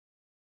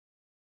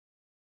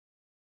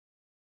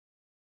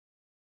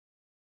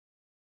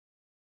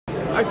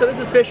All right, so this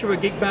is Fisher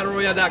with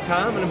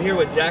GeekBattleRoyale.com, and I'm here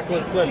with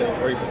Jaqueline Fleming,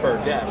 or you prefer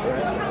Jack,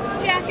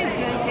 right? Jack is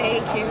good,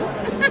 J-A-Q.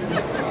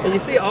 And you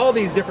see all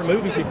these different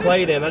movies you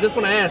played in. I just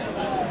want to ask,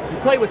 you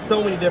played with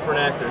so many different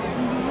actors.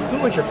 Who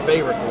was your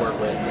favorite to work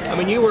with? I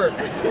mean, you were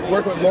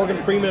working with Morgan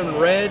Freeman in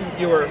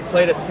Red. You were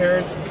played as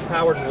Terrence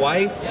Howard's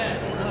wife.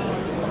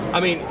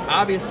 I mean,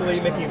 obviously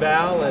Mickey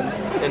Val,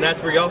 and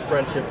that's where y'all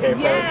friendship came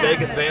from.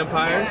 Vegas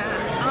Vampires.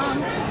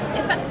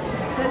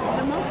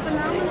 The most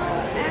phenomenal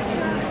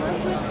actor I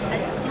worked with,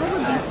 that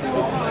would be so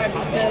hard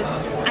because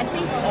I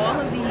think all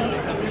of the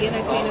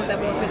entertainers that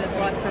work with have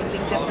brought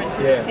something different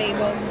to the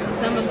table.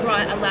 Some have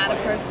brought a lot of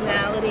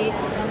personality.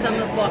 Some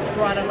have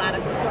brought a lot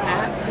of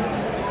craft.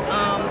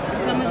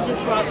 Some have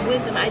just brought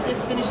wisdom. I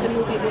just finished a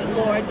movie with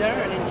Laura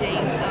Dern and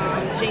James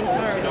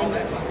Hurd,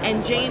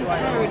 and James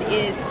Hurd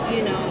is,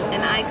 you know,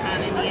 an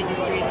icon in the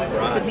industry.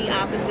 To be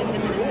opposite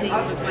him in the scene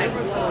was like,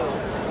 whoa,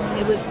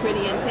 it was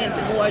pretty intense.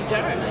 And Laura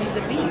Dern, she's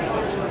a beast.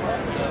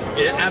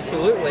 Yeah,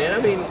 absolutely. And I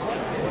mean,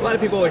 a lot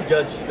of people always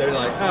judge. They're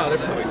like, oh, they're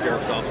probably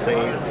jerks off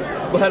scene.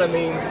 But I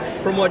mean,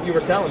 from what you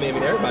were telling me, I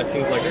mean, everybody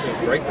seems like they're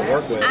just great to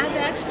work with. I've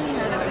actually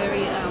had a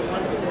very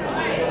wonderful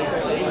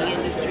experience in the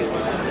industry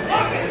working with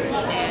actors,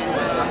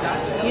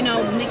 and you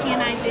know, Mickey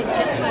and I did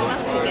Just My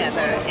Luck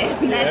together,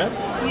 and that's,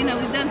 you know,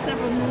 we've done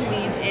several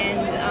movies, and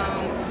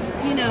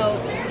you know,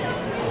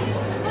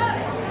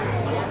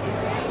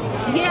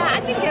 yeah,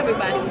 I think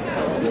everybody was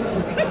cool.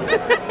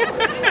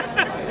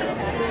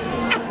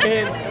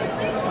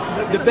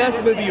 And the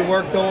best movie you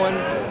worked on,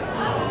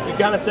 you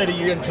gotta say that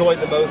you enjoyed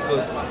the most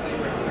was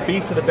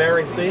Beasts of the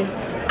Bering Sea.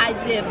 I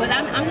did, but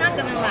I'm not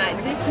gonna lie.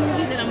 This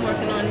movie that I'm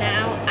working on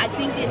now, I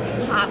think it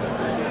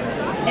tops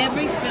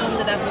every film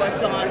that I've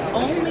worked on,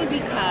 only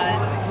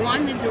because,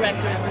 one, the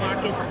director is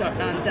Marcus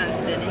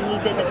Dunstan, and he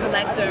did The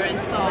Collector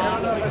and Saw.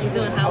 He's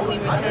doing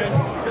Halloween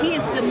Returns. He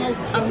is the most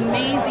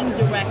amazing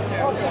director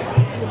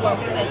to work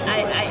with.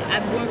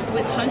 I've worked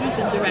with hundreds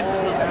of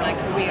directors over my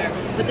career,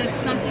 but there's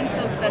something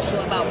so special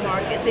about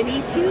Marcus, and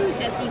he's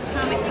huge at these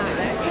Comic Cons.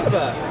 It's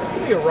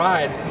gonna be a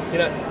ride, you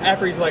know,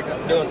 after he's like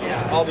doing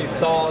all these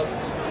Saws,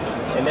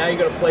 and now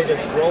you're gonna play this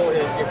role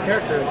in your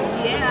character. Is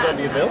gonna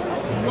be a villain?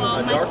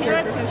 Well, my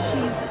character,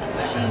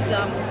 she's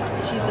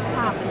a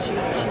cop, and she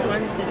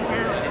runs the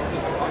town.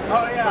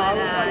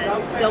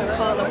 But don't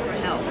call her for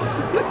help.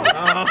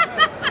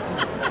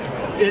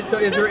 So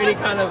is there any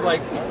kind of,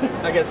 like,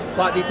 I guess,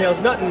 plot details?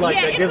 Nothing like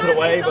that gives it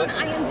away. It's but on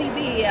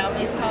IMDb.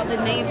 It's called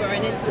The Neighbor,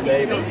 and it's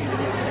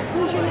basically,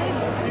 who's your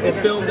neighbor? It's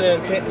filmed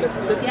in Canton,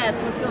 Mississippi.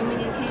 Yes, we're filming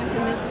in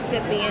Canton,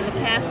 Mississippi, and the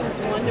cast is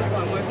wonderful.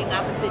 I'm working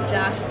opposite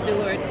Josh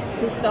Stewart,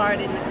 who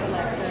starred in The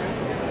Collector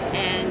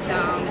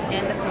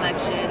and The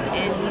Collection,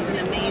 and he's an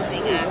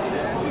amazing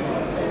actor,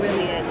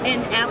 really is.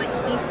 And Alex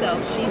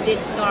Iso, she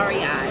did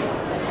Starry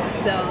Eyes,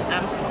 so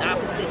I'm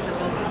opposite the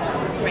both of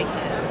them. Great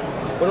cast.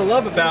 What I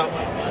love about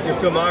your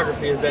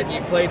filmography is that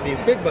you played these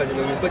big budget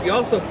movies, but you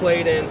also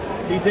played in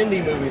these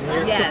indie movies,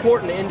 and you're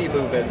supporting the indie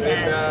movement.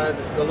 And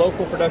the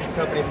local production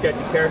company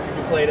Sketchy Characters,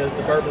 you played as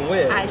the Bourbon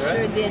Witch. I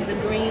sure did, the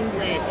Green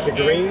Witch. The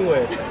Green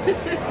Witch.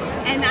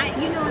 And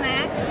when I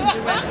asked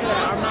the director,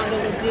 Armando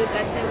LeDuc,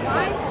 I said,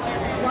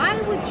 why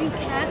would you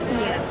cast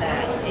me as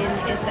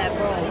that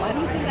role? Why do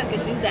you think I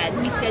could do that?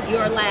 And he said,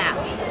 your laugh.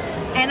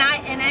 And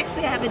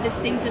actually I have a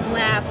distinctive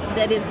laugh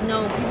that is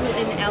known.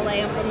 People in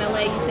LA, I'm from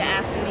LA, used to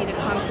ask me to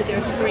come to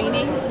their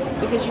screenings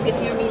because you could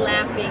hear me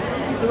laughing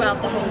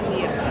throughout the whole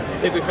theater. I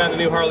think we found a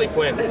new Harley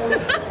Quinn.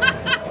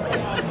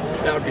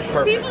 That would be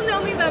perfect. People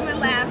know me by my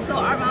laugh, so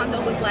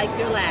Armando was like,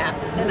 your laugh.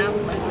 And I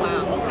was like,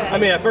 wow, okay. I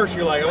mean, at first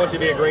you're like, I want you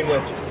to be a Green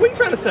Witch. What are you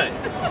trying to say?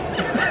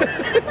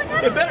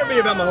 It better be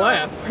about my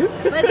laugh.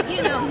 But,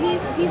 you know, he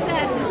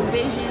has this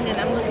vision, and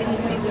I'm looking to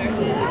see where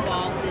he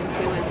evolves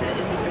into as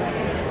a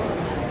director.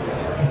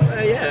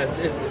 Yeah,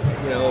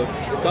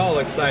 it's all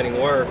exciting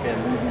work,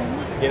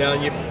 and you know,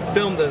 you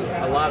filmed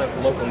a lot of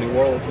local New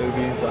Orleans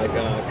movies like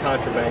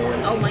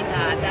Contraband. Oh my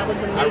God, that was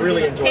amazing. I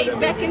really enjoyed Kate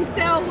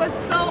Beckinsale was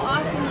so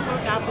awesome to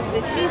work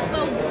opposite.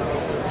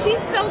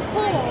 She's so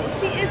cool.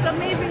 She is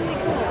amazingly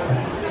cool.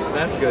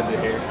 That's good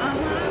to hear.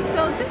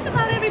 So just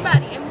about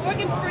everybody, and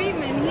Morgan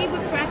Freeman, he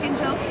was cracking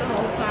jokes the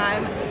whole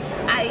time.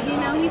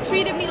 He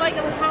treated me like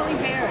I was Halle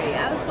Berry.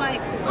 I was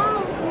like,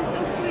 oh, you're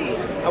so sweet.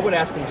 I would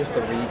ask him just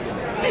to read to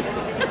me.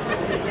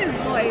 His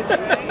voice,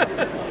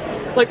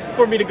 right? Like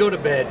for me to go to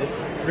bed, just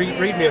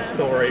read me a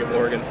story,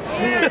 Morgan.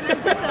 Yeah, and I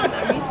just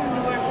recently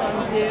worked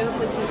on Zoo,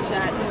 which is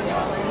shot in New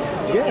Orleans for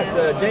CBS.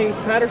 Yes, James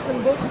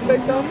Patterson book is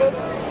based off of.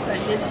 So I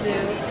did Zoo,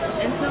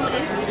 and so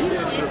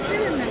it's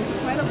been an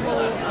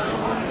incredible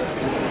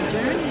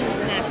journey as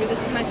an actor.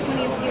 This is my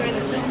 20th year in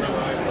the film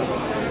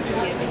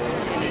industry.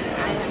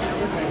 I have no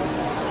regrets.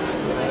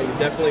 You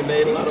definitely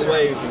made a lot of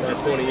waves in that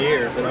 20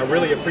 years, and I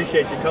really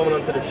appreciate you coming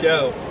onto the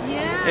show.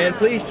 Yeah. And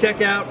please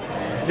check out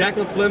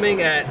Jaqueline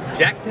Fleming at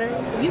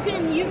Jacktown. You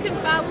can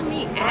follow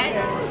me at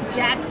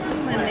Jack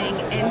Fleming,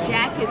 and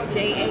Jack is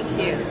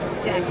J-A-Q.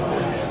 Jack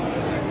Fleming.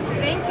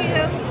 Thank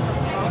you.